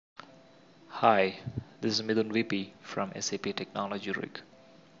Hi, this is Midun VP from SAP Technology Rig.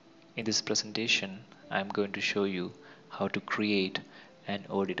 In this presentation, I am going to show you how to create an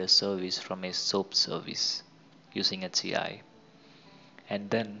OData service from a SOAP service using HCI and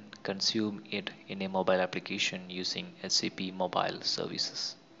then consume it in a mobile application using SAP Mobile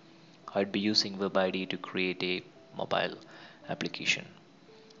Services. I'd be using Web IDE to create a mobile application.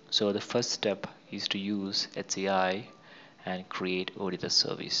 So the first step is to use HCI and create OData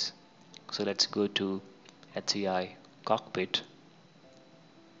service. So let's go to HCI cockpit,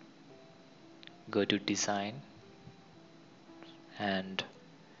 go to design and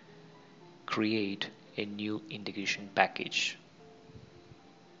create a new integration package.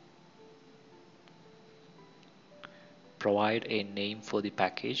 Provide a name for the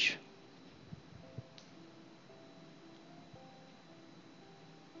package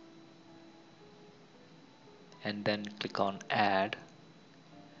and then click on add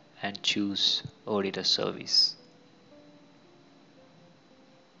and choose OData service.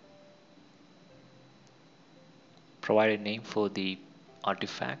 Provide a name for the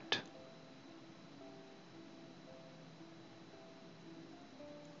artifact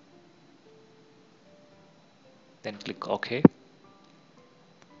then click OK.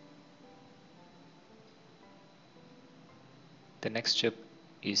 The next step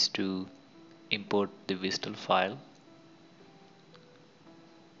is to import the WSDL file.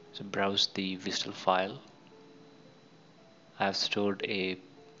 So browse the WSDL file. I have stored a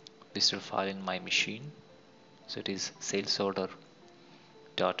WSDL file in my machine. So it is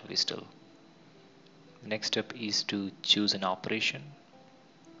salesorder.wsdl. Next step is to choose an operation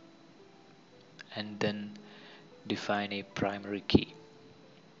and then define a primary key.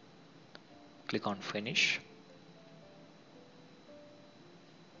 Click on finish.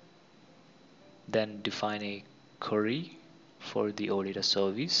 Then define a query for the OData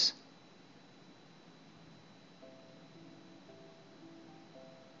service.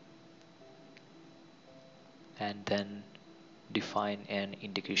 And then define an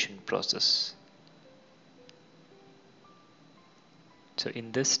integration process. So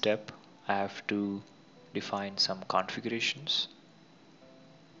in this step, I have to define some configurations.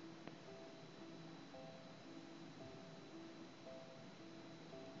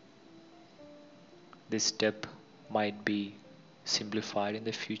 This step might be simplified in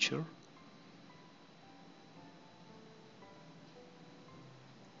the future.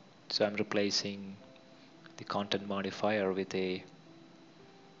 So I'm replacing the content modifier with a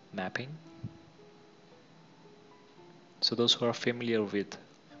mapping. So those who are familiar with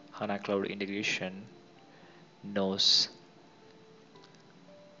HANA Cloud integration knows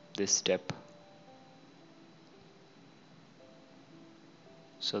this step.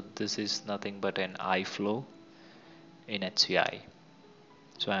 So this is nothing but an iFlow in HCI.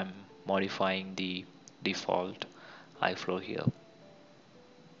 So I'm modifying the default iFlow here.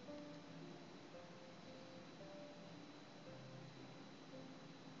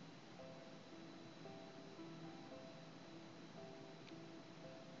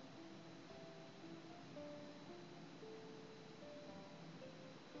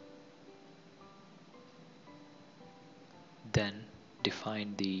 Then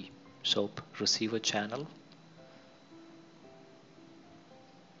define the SOAP receiver channel.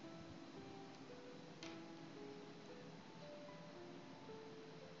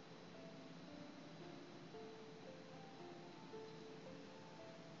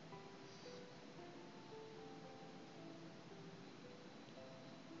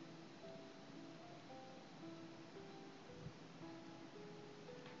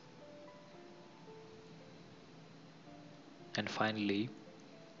 And finally,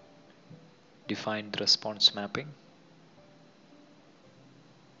 define the response mapping.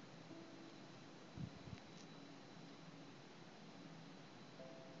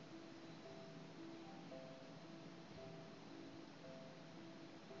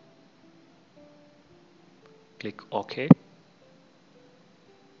 Click OK.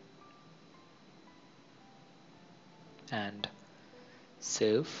 And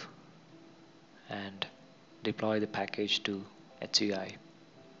save and deploy the package to HCI.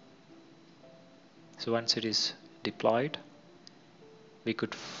 So once it is deployed, we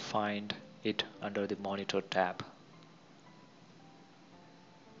could find it under the monitor tab.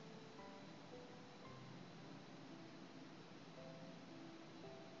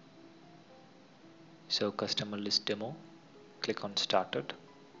 So customer list demo, click on started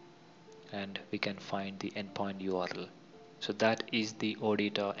and we can find the endpoint URL. So that is the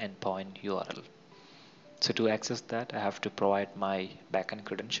OData endpoint URL. So to access that, I have to provide my backend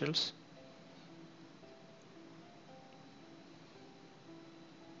credentials.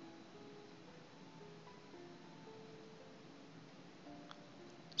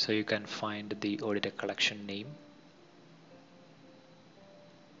 So you can find the OData collection name,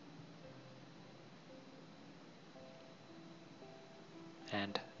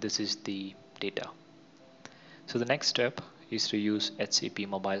 and this is the data. So the next step is to use HCP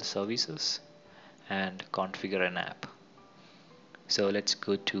mobile services and configure an app. So let's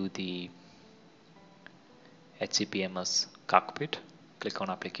go to the HCPMS cockpit, click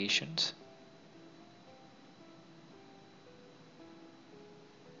on applications,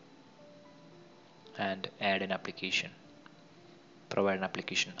 and add an application. Provide an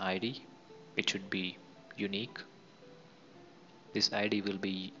application ID. It should be unique. This ID will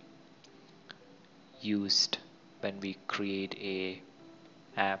be used when we create a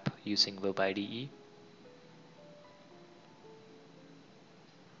app using Web IDE.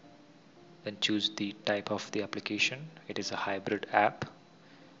 Then choose the type of the application. It is a hybrid app.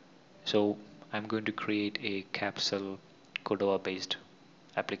 So I'm going to create a capsule Cordova based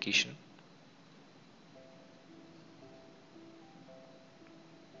application.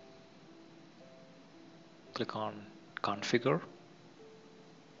 Click on configure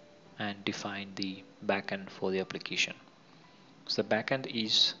and define the backend for the application. So the backend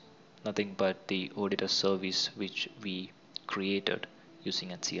is nothing but the OData service which we created using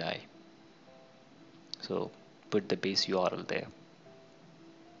HCI. So put the base URL there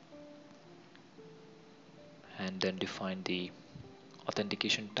and then define the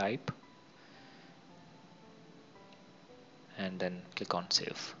authentication type and then click on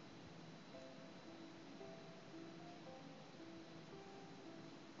save.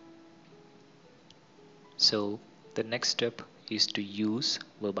 So the next step is to use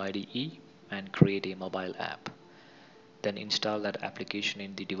Web IDE and create a mobile app. Then install that application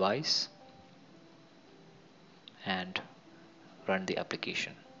in the device and run the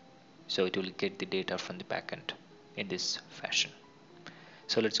application. So it will get the data from the backend in this fashion.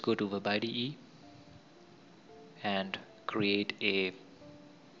 So let's go to Web IDE and create a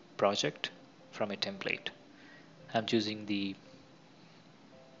project from a template. I'm choosing the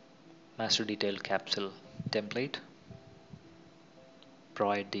master detail capsule template.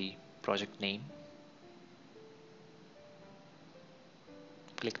 Provide the project name.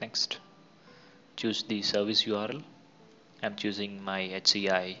 Click next. Choose the service URL. I'm choosing my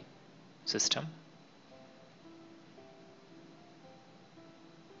HCI system.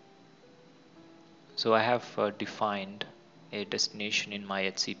 So I have defined a destination in my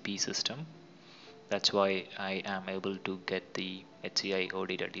HCP system. That's why I am able to get the HCI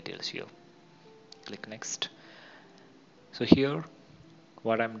OData details here. Click next. So here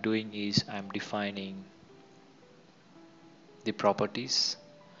what I'm doing is I'm defining the properties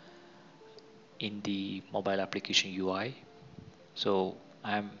in the mobile application UI. So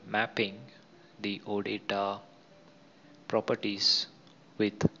I'm mapping the OData properties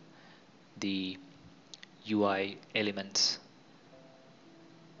with the UI elements.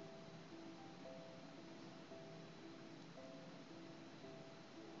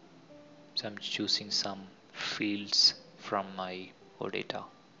 So I'm choosing some fields from my OData.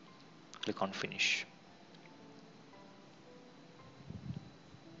 Click on finish.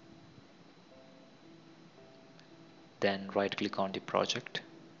 Then right click on the project,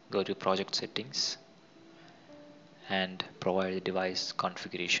 go to project settings and provide the device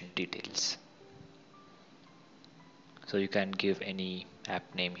configuration details. So you can give any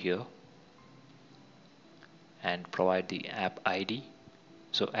app name here and provide the app ID.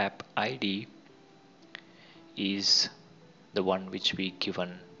 So app ID is the one which we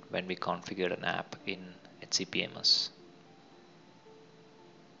given when we configured an app in HCPMS.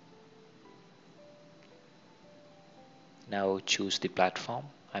 Now choose the platform.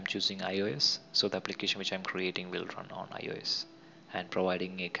 I'm choosing iOS, so the application which I'm creating will run on iOS. And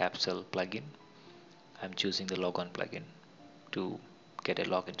providing a capsule plugin, I'm choosing the logon plugin to get a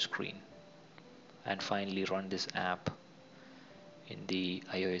login screen. And finally run this app in the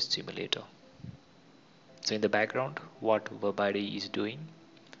iOS simulator. So in the background, what Web IDE is doing,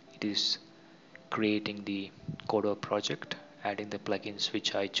 it is creating the Cordova project, adding the plugins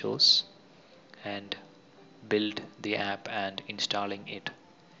which I chose, and build the app and installing it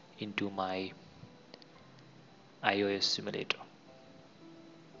into my iOS simulator.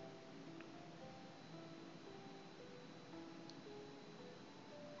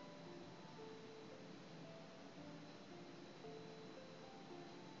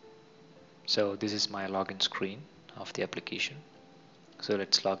 So this is my login screen of the application. So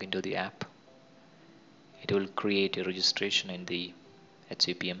let's log into the app. It will create a registration in the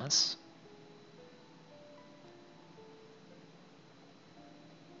HCPMS.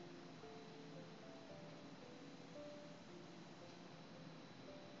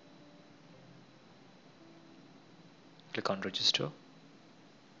 Click on register,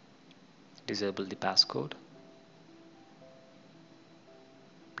 disable the passcode.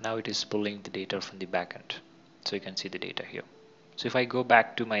 Now it is pulling the data from the backend, so you can see the data here. So if I go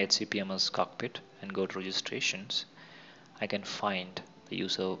back to my HCPMS cockpit and go to registrations, I can find the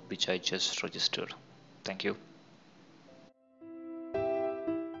user which I just registered. Thank you.